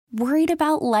Worried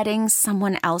about letting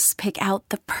someone else pick out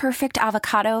the perfect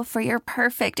avocado for your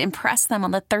perfect impress them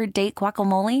on the third date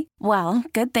guacamole? Well,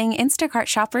 good thing Instacart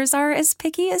shoppers are as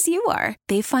picky as you are.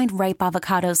 They find ripe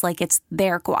avocados like it's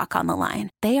their guac on the line.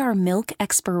 They are milk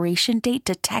expiration date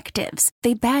detectives.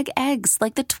 They bag eggs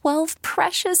like the 12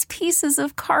 precious pieces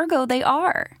of cargo they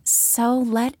are. So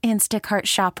let Instacart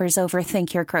shoppers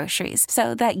overthink your groceries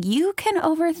so that you can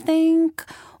overthink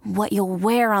what you'll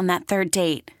wear on that third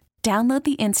date. Download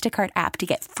the Instacart app to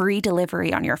get free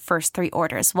delivery on your first 3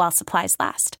 orders while supplies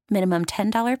last. Minimum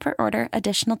 $10 per order.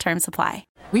 Additional terms apply.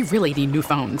 We really need new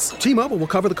phones. T-Mobile will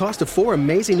cover the cost of 4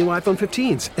 amazing new iPhone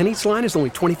 15s, and each line is only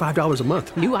 $25 a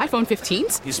month. New iPhone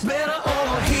 15s? It's better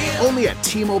over here. Only at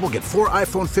T-Mobile, get 4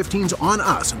 iPhone 15s on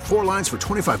us and 4 lines for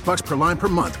 $25 per line per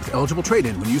month with eligible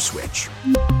trade-in when you switch.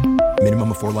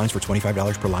 Minimum of 4 lines for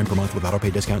 $25 per line per month with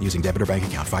autopay discount using debit or bank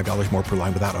account. $5 more per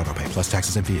line without autopay, plus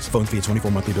taxes and fees. Phone fee at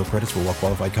 24 monthly bill credits for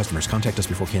well-qualified customers. Contact us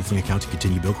before canceling account to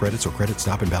continue bill credits or credit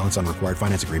stop and balance on required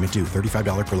finance agreement due.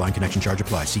 $35 per line connection charge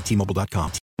applies. See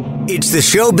T-Mobile.com. It's the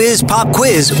Showbiz Pop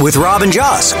Quiz with Rob and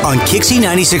Joss on KYXY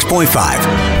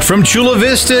 96.5. From Chula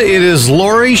Vista, it is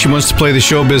Lori. She wants to play the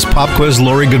Showbiz Pop Quiz.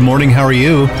 Lori, good morning. How are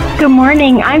you? Good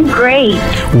morning. I'm great.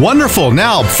 Wonderful.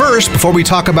 Now, first, before we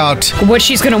talk about what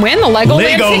she's going to win, the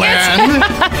Legoland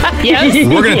Yes.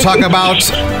 We're going to talk about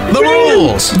the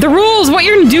rules. The rules. What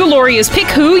you're going to do, Lori, is pick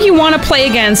who you want to play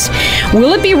against.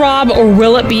 Will it be Rob or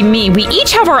will it be me? We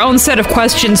each have our own set of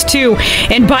questions, too.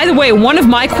 And by the way, one of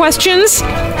my questions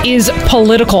is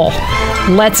political.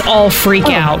 Let's all freak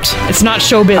out. It's not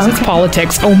showbiz, it's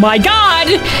politics. Oh my God!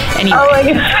 Anyway. Oh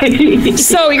my God.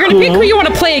 So you're going to pick who you want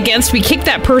to play against. We kick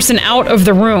that person out of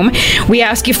the room. We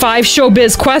ask you 5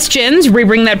 showbiz questions. We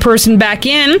bring that person back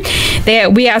in.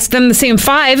 We ask them the same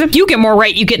 5. If you get more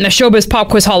right, you get in the Showbiz Pop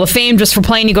Quiz Hall of Fame. Just for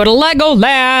playing, you go to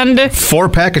Legoland.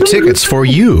 4-pack of tickets for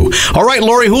you. All right,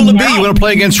 Lori, who'll it be? You want to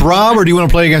play against Rob or do you want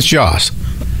to play against Joss?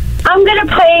 I'm going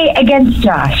to play against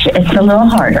Josh. It's a little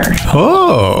harder.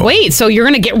 Oh. Wait, so you're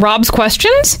going to get Rob's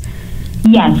questions?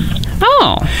 Yes.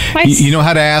 Oh. You know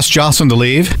how to ask Jocelyn to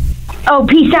leave? Oh,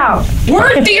 peace out.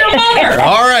 Word to your mother.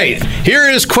 All right. Here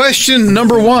is question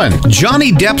number 1.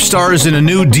 Johnny Depp stars in a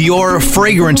new Dior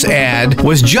fragrance ad.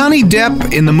 Was Johnny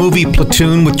Depp in the movie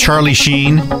Platoon with Charlie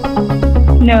Sheen?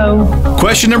 No.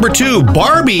 Question number 2.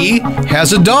 Barbie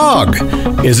has a dog.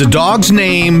 Is the dog's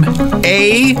name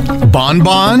A,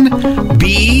 Bonbon,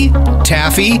 B,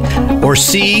 Taffy, or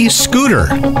C, Scooter?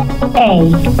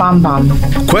 A, Bonbon.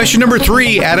 Question number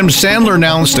 3. Adam Sandler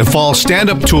announced a fall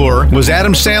stand-up tour. Was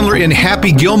Adam Sandler in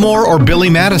Happy Gilmore or Billy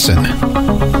Madison?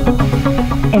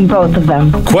 In both of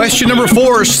them. Question number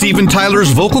 4. Steven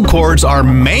Tyler's vocal cords are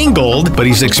mangled, but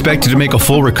he's expected to make a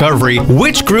full recovery.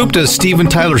 Which group does Steven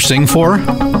Tyler sing for?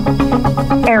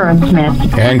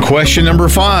 Aerosmith. And question number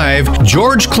 5.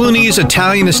 George Clooney's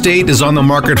Italian estate is on the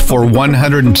market for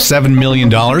 $107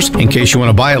 million. In case you want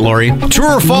to buy it, Lori.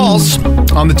 True or false?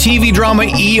 On the TV drama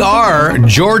ER,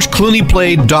 George Clooney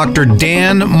played Dr.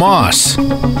 Dan Moss.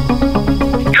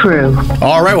 True.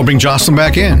 All right, we'll bring Jocelyn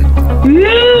back in.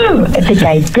 Woo! I think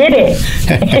I did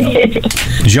it.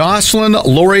 Jocelyn,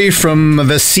 Lori from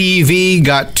the CV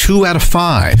got 2 out of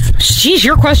 5. Jeez,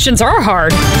 your questions are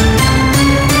hard.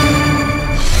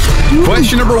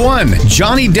 Question number 1.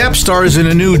 Johnny Depp stars in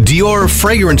a new Dior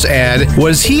fragrance ad.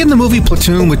 Was he in the movie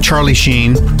Platoon with Charlie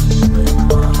Sheen?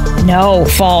 No,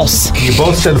 false. You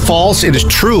both said false. It is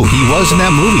true. He was in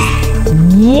that movie.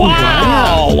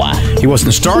 Wow. He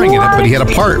wasn't starring in it, but he had a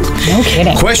part. No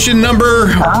kidding. Question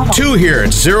number 2 here.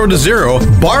 It's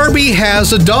 0-0. Barbie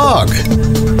has a dog.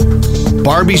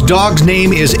 Barbie's dog's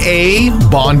name is A,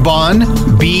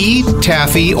 Bonbon, B,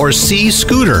 Taffy, or C,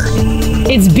 Scooter.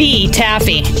 It's B,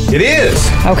 Taffy. It is.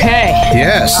 Okay.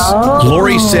 Yes.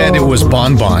 Lori said it was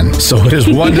Bonbon, so it is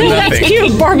 1-0. That's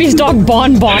cute. Barbie's dog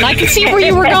Bonbon. I can see where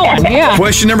you were going. Yeah.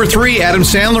 Question number 3. Adam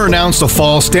Sandler announced a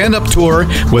fall stand-up tour.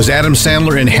 Was Adam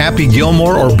Sandler in Happy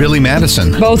Gilmore or Billy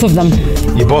Madison? Both of them.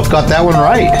 You both got that one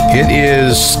right. It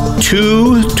is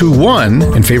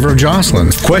 2-1 in favor of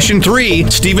Jocelyn. Question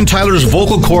 3. Steven Tyler's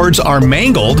vocal cords are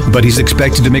mangled, but he's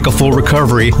expected to make a full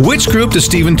recovery. Which group does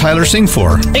Steven Tyler sing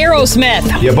for? Aerosmith.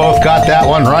 You both got that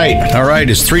one right. All right,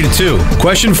 it's 3-2.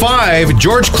 Question 5.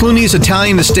 George Clooney's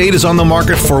Italian estate is on the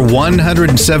market for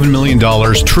 $107 million.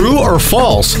 True or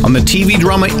false? On the TV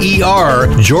drama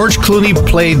ER, George Clooney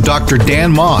played Dr.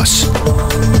 Dan Moss.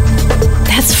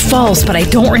 That's false, but I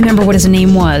don't remember what his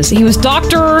name was. He was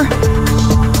Dr.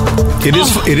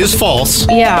 It is false.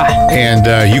 Yeah.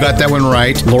 And you got that one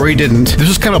right. Lori didn't. This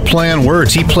is kind of play on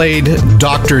words. He played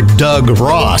Dr. Doug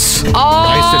Ross. Oh.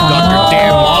 I said Dr.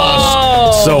 Dan Moss.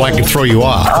 so I can throw you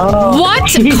off. What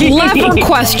clever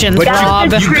questions,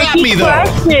 Rob. You got me,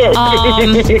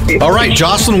 though. All right,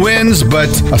 Jocelyn wins, but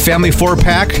a family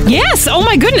 4-pack? Yes. Oh,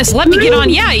 my goodness. Let me get on.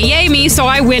 Yeah, yay me, so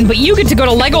I win. But you get to go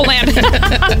to Legoland.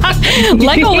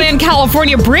 Legoland,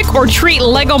 California. Brick or treat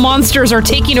Lego monsters are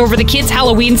taking over the kids'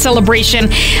 Halloween celebration.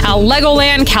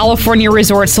 Legoland, California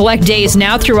Resort. Select days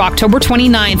now through October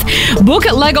 29th. Book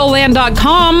at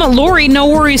Legoland.com. Lori, no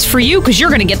worries for you because you're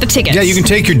going to get the tickets. Yeah, you can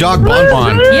take your dog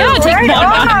Bonbon. Yeah, take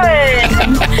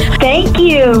Bonbon. Thank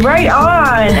you. Right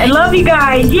on. I love you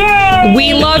guys. Yay!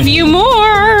 We love you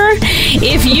more.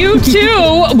 If you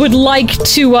too would like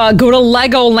to go to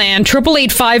Legoland,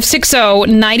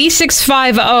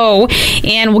 888-560-9650,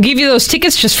 and we'll give you those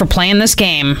tickets just for playing this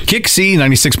game. KYXY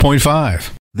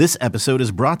 96.5. This episode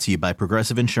is brought to you by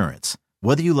Progressive Insurance.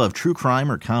 Whether you love true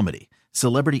crime or comedy,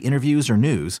 celebrity interviews or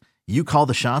news, you call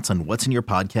the shots on what's in your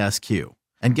podcast queue.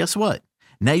 And guess what?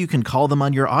 Now you can call them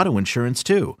on your auto insurance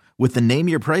too with the Name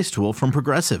Your Price tool from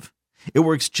Progressive. It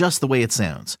works just the way it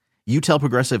sounds. You tell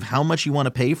Progressive how much you want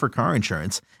to pay for car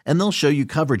insurance, and they'll show you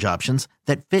coverage options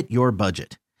that fit your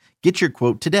budget. Get your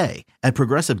quote today at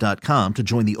Progressive.com to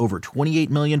join the over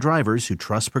 28 million drivers who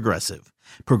trust Progressive.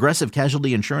 Progressive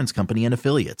Casualty Insurance Company and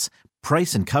Affiliates.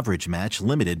 Price and coverage match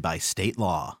limited by state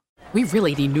law. We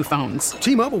really need new phones.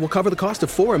 T-Mobile will cover the cost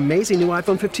of 4 amazing new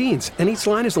iPhone 15s, and each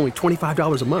line is only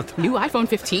 $25 a month. New iPhone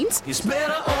 15s? It's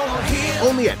better over here.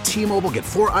 Only at T-Mobile, get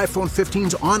 4 iPhone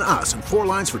 15s on us and 4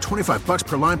 lines for $25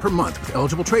 per line per month with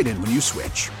eligible trade-in when you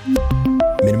switch.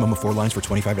 Minimum of 4 lines for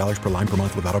 $25 per line per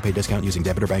month with autopay discount using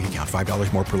debit or bank account.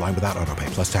 $5 more per line without autopay,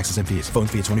 plus taxes and fees. Phone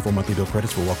fee at 24 monthly bill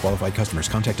credits for well-qualified customers.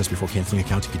 Contact us before canceling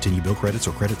account to continue bill credits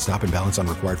or credit stop and balance on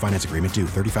required finance agreement due.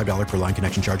 $35 per line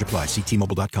connection charge applies. See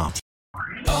T-Mobile.com.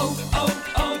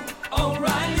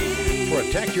 O'Reilly.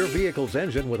 Protect your vehicle's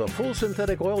engine with a full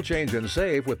synthetic oil change and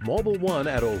save with Mobile One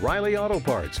at O'Reilly Auto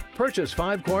Parts. Purchase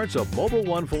 5 quarts of Mobile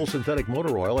One full synthetic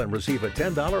motor oil and receive a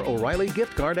 $10 O'Reilly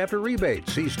gift card after rebate.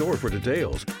 See store for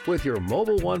details. With your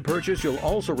Mobile One purchase, you'll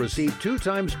also receive 2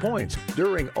 times points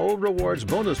during O Rewards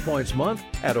Bonus Points Month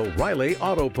at O'Reilly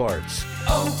Auto Parts.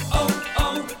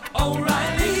 O'Reilly.